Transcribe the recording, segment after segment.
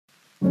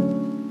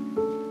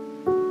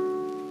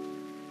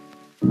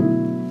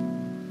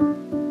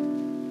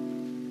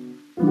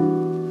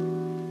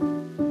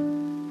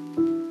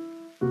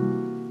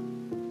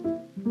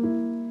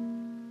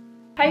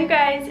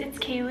it's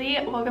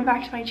Kaylee. Welcome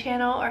back to my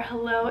channel, or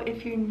hello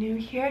if you're new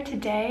here.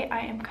 Today I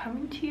am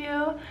coming to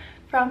you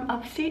from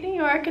upstate New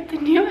York at the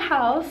new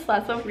house.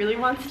 Laszlo really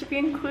wants to be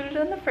included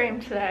in the frame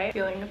today.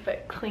 Feeling a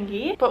bit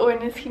clingy, but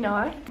when is he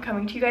not? I'm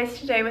coming to you guys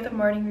today with a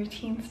morning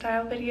routine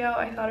style video.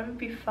 I thought it would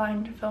be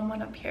fun to film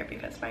one up here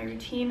because my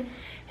routine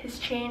has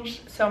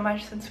changed so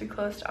much since we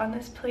closed on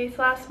this place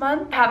last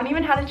month. I haven't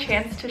even had a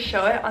chance to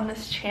show it on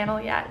this channel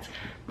yet,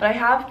 but I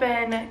have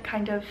been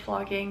kind of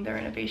vlogging the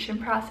renovation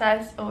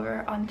process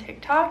over on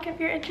TikTok if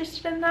you're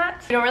interested in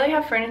that. We don't really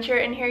have furniture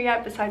in here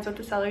yet besides what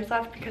the sellers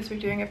left because we're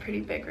doing a pretty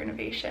big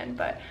renovation,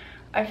 but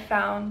I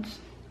found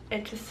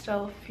it just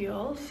still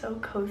feels so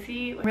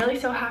cozy. I'm really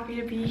so happy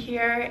to be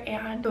here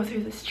and go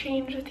through this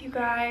change with you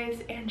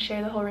guys and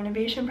share the whole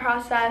renovation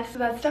process. So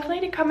that's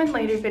definitely to come in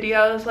later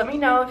videos. Let me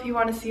know if you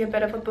want to see a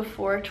bit of a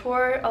before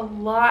tour. A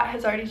lot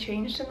has already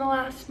changed in the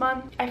last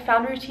month. I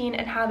found routine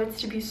and habits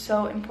to be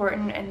so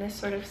important in this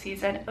sort of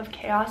season of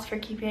chaos for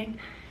keeping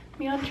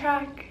me on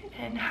track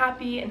and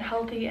happy and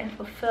healthy and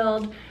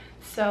fulfilled.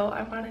 So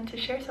I wanted to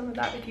share some of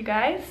that with you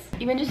guys.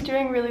 Even just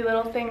doing really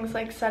little things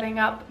like setting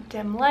up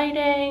dim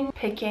lighting,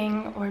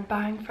 picking or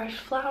buying fresh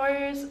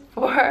flowers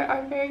for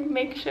our very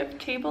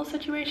makeshift table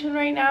situation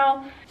right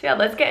now. So yeah,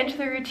 let's get into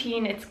the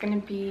routine. It's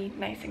gonna be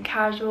nice and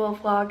casual,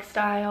 vlog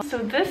style. So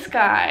this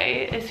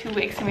guy is who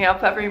wakes me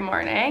up every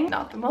morning.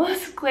 Not the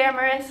most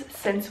glamorous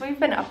since we've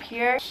been up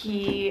here.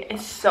 He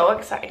is so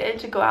excited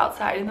to go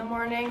outside in the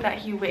morning that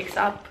he wakes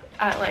up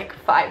at like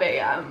 5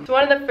 a.m. So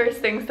one of the first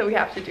things that we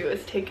have to do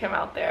is take him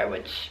out there,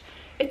 which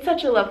it's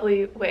such a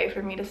lovely way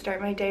for me to start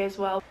my day as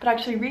well. But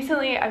actually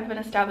recently I've been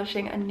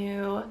establishing a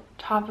new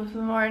top of the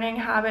morning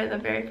habit. The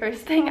very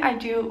first thing I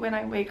do when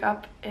I wake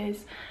up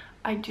is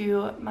I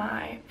do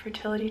my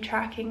fertility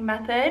tracking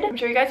method. I'm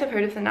sure you guys have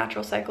heard of the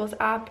Natural Cycles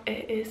app.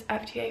 It is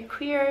FDA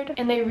cleared,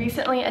 and they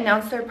recently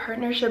announced their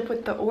partnership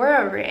with the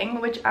Oura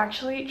Ring, which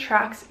actually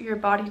tracks your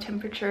body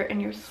temperature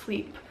and your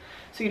sleep.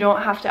 So you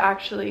don't have to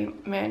actually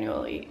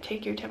manually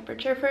take your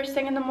temperature first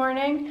thing in the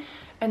morning,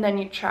 and then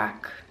you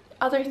track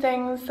other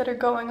things that are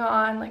going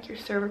on, like your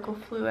cervical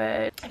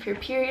fluid, if your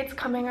period's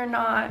coming or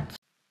not.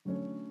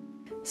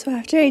 So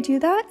after I do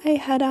that, I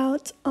head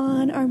out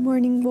on our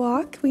morning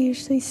walk. We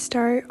usually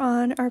start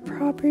on our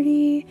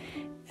property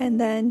and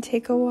then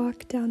take a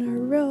walk down our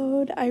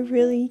road. I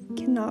really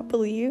cannot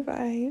believe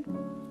I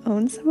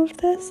own some of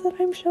this that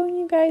I'm showing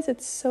you guys.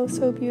 It's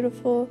so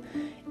beautiful.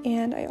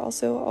 And I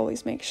also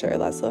always make sure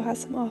Laszlo has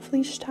some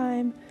off-leash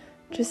time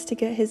just to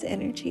get his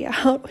energy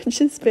out, which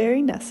is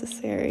very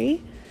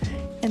necessary.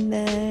 And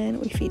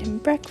then we feed him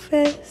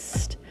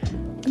breakfast,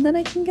 and then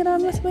I can get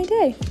on with my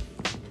day.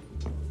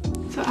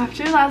 So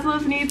after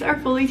Laszlo's needs are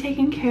fully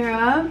taken care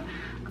of,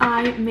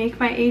 I make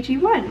my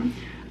AG1.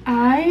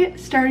 I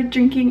started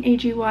drinking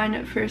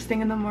AG1 first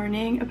thing in the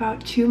morning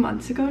about 2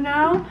 months ago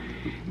now,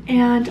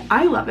 and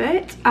I love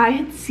it. I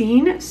had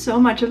seen so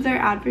much of their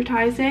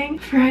advertising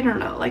for, I don't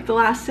know, like the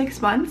last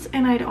 6 months,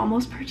 and I'd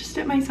almost purchased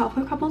it myself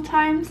a couple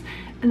times,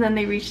 and then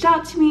they reached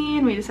out to me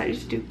and we decided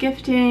to do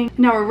gifting.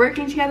 Now we're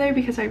working together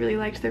because I really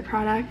liked their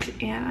product,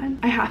 and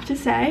I have to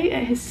say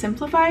it has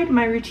simplified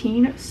my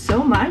routine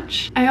so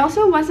much. I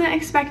also wasn't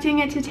expecting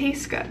it to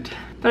taste good,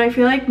 but I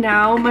feel like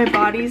now my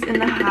body's in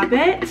the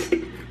habit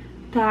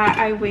that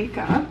I wake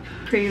up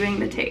craving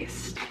the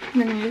taste.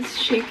 And then you just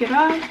shake it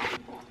up.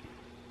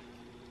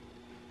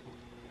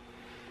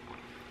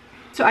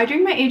 So I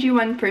drink my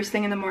AG1 first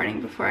thing in the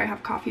morning before I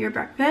have coffee or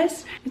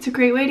breakfast. It's a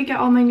great way to get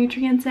all my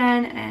nutrients in,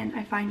 and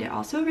I find it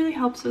also really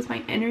helps with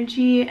my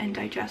energy and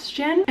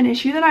digestion. An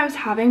issue that I was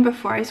having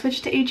before I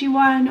switched to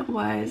AG1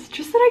 was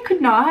just that I could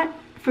not,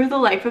 for the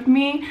life of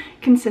me,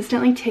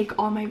 consistently take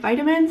all my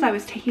vitamins. I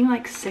was taking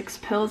like 6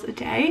 pills a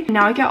day.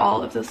 Now I get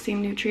all of those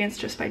same nutrients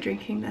just by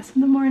drinking this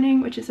in the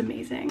morning, which is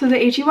amazing. So the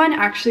AG1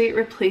 actually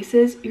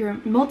replaces your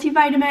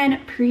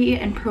multivitamin, pre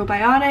and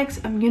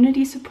probiotics,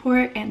 immunity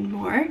support, and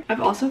more. I've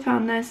also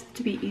found this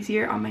to be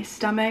easier on my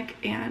stomach,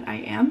 and I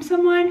am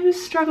someone who's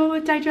struggled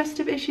with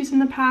digestive issues in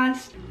the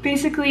past.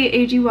 Basically,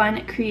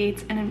 AG1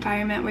 creates an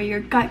environment where your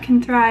gut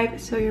can thrive,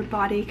 so your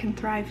body can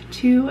thrive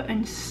too,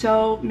 and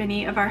so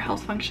many of our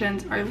health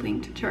functions are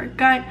linked to our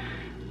gut,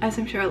 as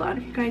I'm sure a lot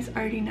of you guys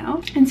already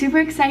know. And super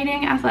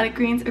exciting, Athletic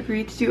Greens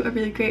agreed to do a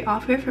really great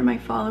offer for my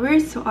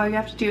followers, so all you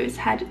have to do is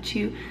head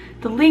to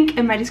the link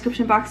in my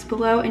description box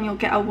below and you'll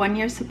get a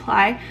 1-year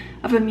supply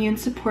of immune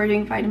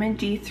supporting vitamin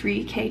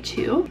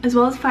D3K2, as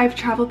well as 5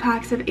 travel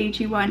packs of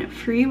AG1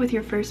 free with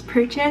your first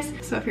purchase.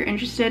 So if you're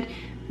interested,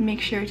 make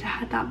sure to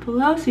head that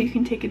below so you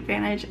can take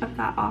advantage of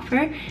that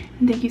offer.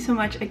 And thank you so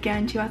much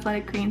again to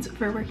Athletic Greens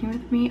for working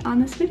with me on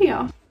this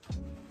video.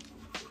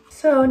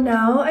 So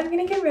now I'm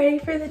gonna get ready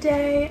for the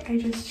day. I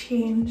just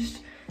changed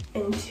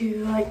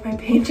into like my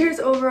painter's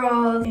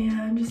overalls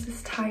and just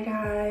this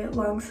tie-dye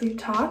long sleeve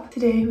top.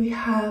 Today we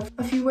have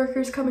a few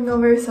workers coming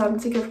over, some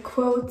to give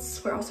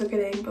quotes. We're also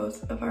getting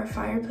both of our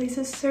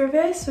fireplaces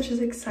serviced, which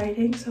is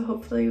exciting. So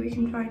hopefully we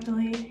can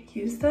finally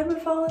use them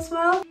if all is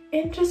well.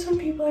 And just when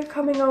people are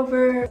coming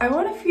over, I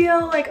want to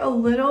feel like a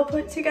little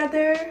put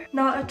together,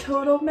 not a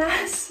total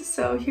mess.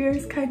 So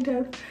here's kind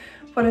of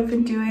what I've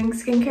been doing.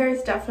 Skincare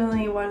is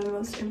definitely one of the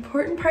most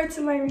important parts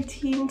of my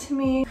routine to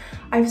me.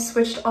 I've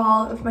switched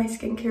all of my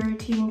skincare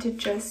routine to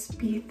just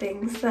be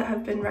things that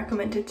have been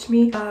recommended to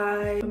me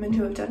by women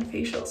who have done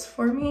facials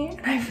for me.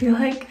 And I feel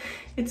like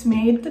it's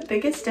made the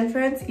biggest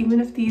difference, even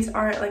if these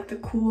aren't like the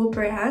cool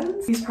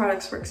brands. These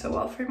products work so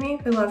well for me.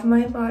 I love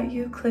my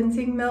LAU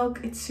cleansing milk.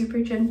 It's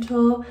super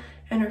gentle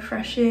and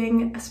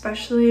refreshing,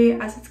 especially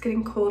as it's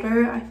getting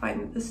colder. I find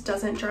that this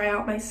doesn't dry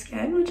out my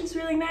skin, which is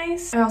really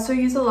nice. I also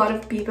use a lot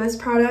of Biba's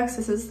products.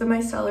 This is the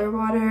micellar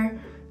water.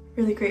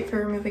 Really great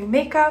for removing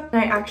makeup.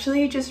 And I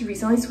actually just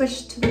recently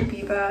switched to the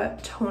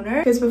Biba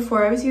toner because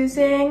before I was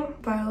using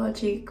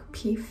Biologique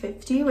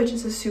P50, which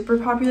is a super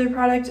popular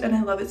product and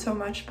I love it so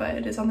much, but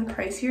it is on the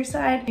pricier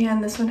side.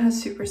 And this one has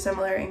super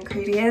similar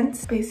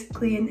ingredients,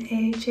 basically an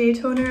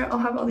AHA toner. I'll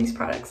have all these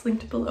products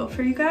linked below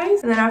for you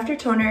guys. And then after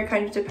toner, it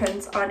kind of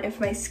depends on if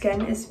my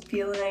skin is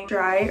feeling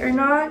dry or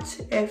not.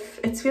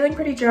 If it's feeling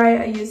pretty dry,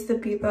 I use the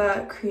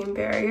Biba Cream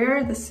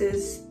Barrier. This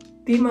is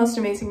the most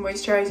amazing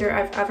moisturizer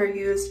I've ever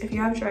used if you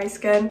have dry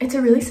skin. It's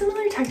a really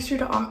similar texture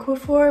to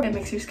Aquaphor. It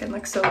makes your skin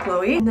look so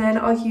glowy. And then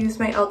I'll use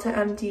my Elta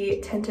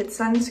MD tinted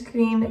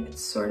sunscreen.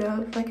 It's sort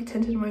of like a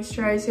tinted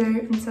moisturizer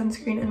and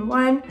sunscreen in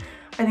one.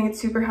 I think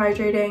it's super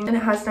hydrating and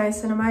it has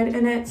niacinamide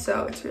in it,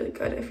 so it's really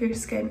good if your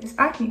skin is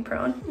acne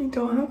prone. I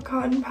don't have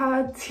cotton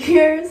pads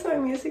here, so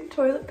I'm using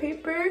toilet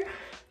paper,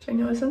 which I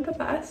know isn't the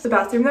best. The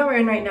bathroom that we're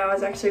in right now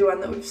is actually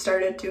one that we've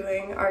started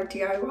doing our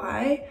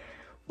DIY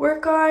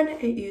work on.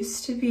 It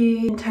used to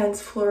be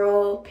intense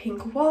floral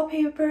pink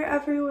wallpaper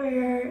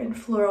everywhere and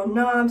floral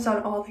knobs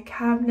on all the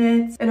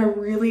cabinets and a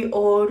really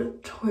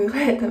old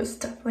toilet that was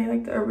definitely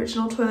like the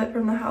original toilet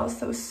from the house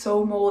that was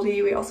so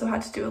moldy. We also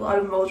had to do a lot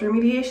of mold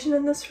remediation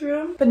in this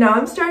room. But now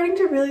I'm starting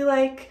to really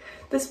like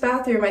this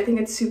bathroom. I think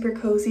it's super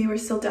cozy. We're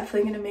still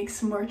definitely going to make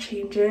some more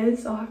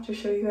changes. I'll have to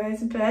show you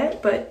guys a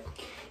bit, but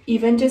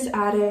even just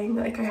adding,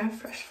 like, I have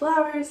fresh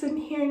flowers in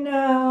here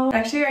now.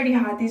 Actually, I already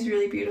had these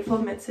really beautiful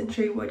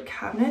mid-century wood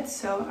cabinets,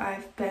 so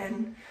I've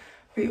been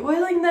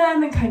re-oiling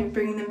them and kind of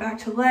bringing them back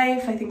to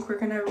life. I think we're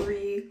gonna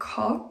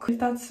re-caulk, if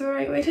that's the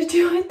right way to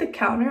do it. The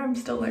counter, I'm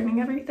still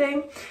learning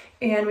everything.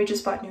 And we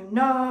just bought new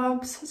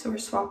knobs, so we're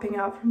swapping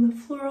out from the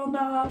floral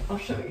knob. I'll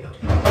show you.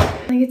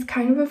 Like, it's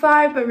kind of a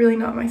vibe, but really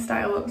not my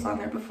style what was on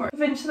there before.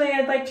 Eventually,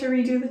 I'd like to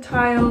redo the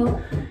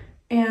tile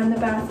and the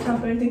bathtub,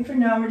 but I think for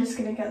now we're just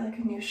gonna get like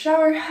a new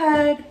shower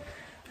head,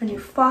 a new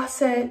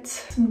faucet,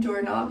 some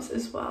doorknobs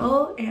as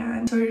well,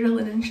 and sorted a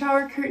linen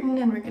shower curtain,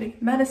 and we're getting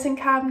a medicine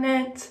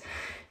cabinet,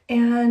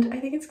 and I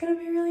think it's gonna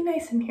be really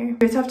nice in here. You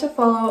guys have to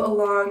follow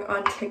along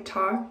on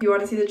TikTok if you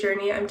want to see the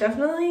journey. I'm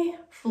definitely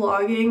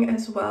vlogging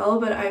as well,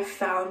 but I've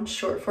found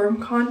short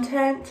form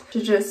content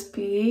to just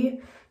be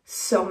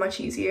so much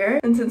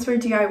easier. And since we're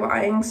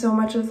DIYing so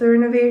much of the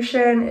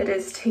renovation, it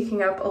is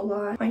taking up a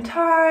lot of my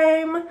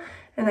time.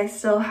 And I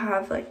still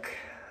have like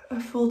a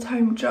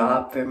full-time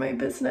job for my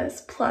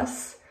business,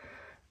 plus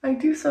I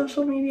do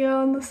social media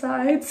on the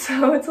side,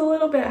 so it's a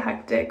little bit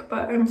hectic,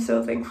 but I'm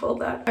so thankful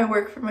that I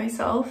work for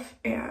myself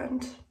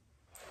and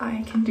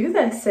I can do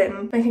this,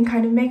 and I can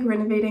kind of make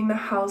renovating the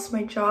house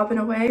my job in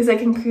a way because I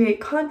can create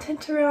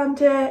content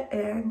around it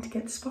and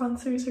get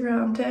sponsors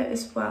around it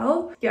as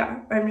well.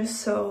 Yeah, I'm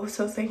just so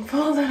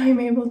thankful that I'm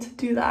able to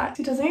do that.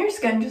 See, doesn't your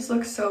skin just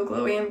look so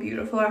glowy and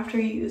beautiful after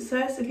you use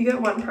this? If you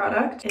get one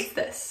product, it's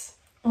this.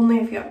 Only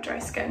if you have dry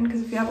skin,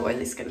 because if you have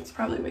oily skin, it's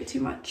probably way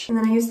too much. And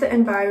then I use the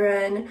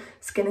Environ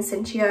Skin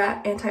Essentia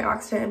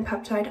Antioxidant and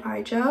Peptide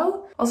Eye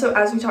Gel. Also,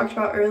 as we talked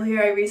about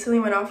earlier, I recently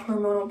went off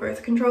hormonal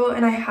birth control,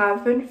 and I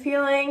have been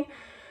feeling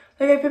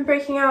like I've been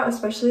breaking out,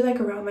 especially like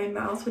around my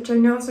mouth, which I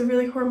know is a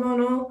really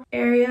hormonal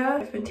area.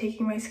 I've been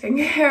taking my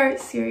skincare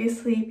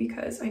seriously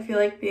because I feel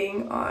like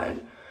being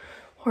on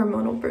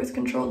hormonal birth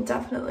control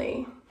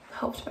definitely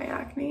helped my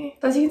acne.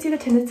 So as you can see, the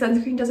tinted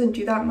sunscreen doesn't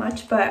do that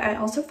much, but I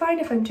also find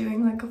if I'm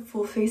doing like a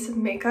full face of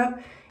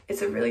makeup,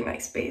 it's a really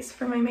nice base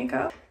for my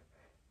makeup.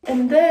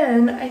 And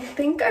then I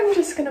think I'm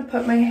just gonna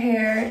put my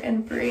hair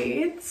in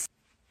braids.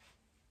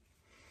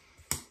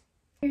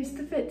 Here's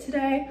the fit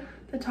today.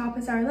 The top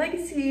is our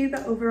Legacy,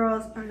 the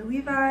overalls are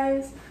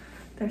Levi's.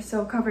 They're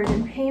so covered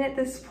in paint at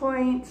this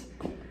point.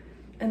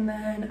 And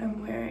then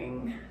I'm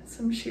wearing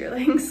some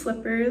shearling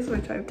slippers,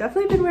 which I've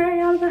definitely been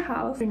wearing out of the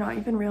house. They're not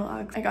even real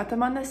Uggs. I got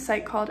them on this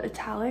site called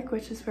Italic,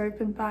 which is where I've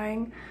been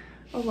buying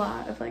a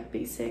lot of like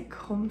basic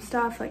home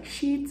stuff, like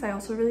sheets. I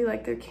also really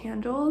like their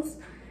candles,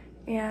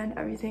 and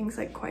everything's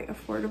like quite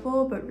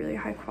affordable, but really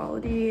high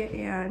quality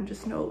and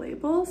just no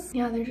labels.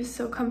 Yeah, they're just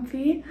so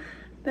comfy.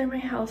 They're my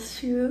house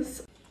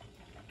shoes.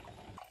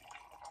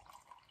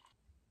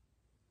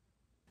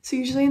 So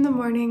usually in the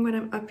morning when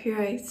I'm up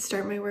here, I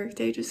start my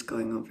workday just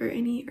going over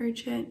any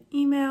urgent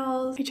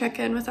emails. I check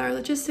in with our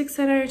logistics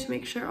center to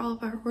make sure all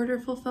of our order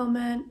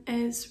fulfillment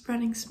is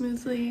running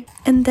smoothly.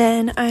 And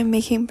then I'm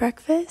making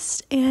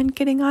breakfast and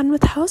getting on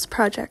with house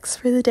projects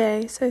for the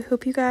day. So I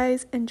hope you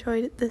guys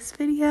enjoyed this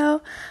video.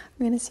 I'm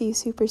going to see you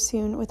super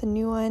soon with a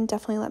new one.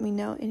 Definitely let me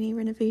know any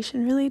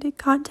renovation related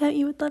content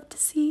you would love to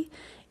see.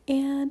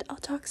 And I'll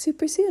talk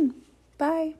super soon. Bye.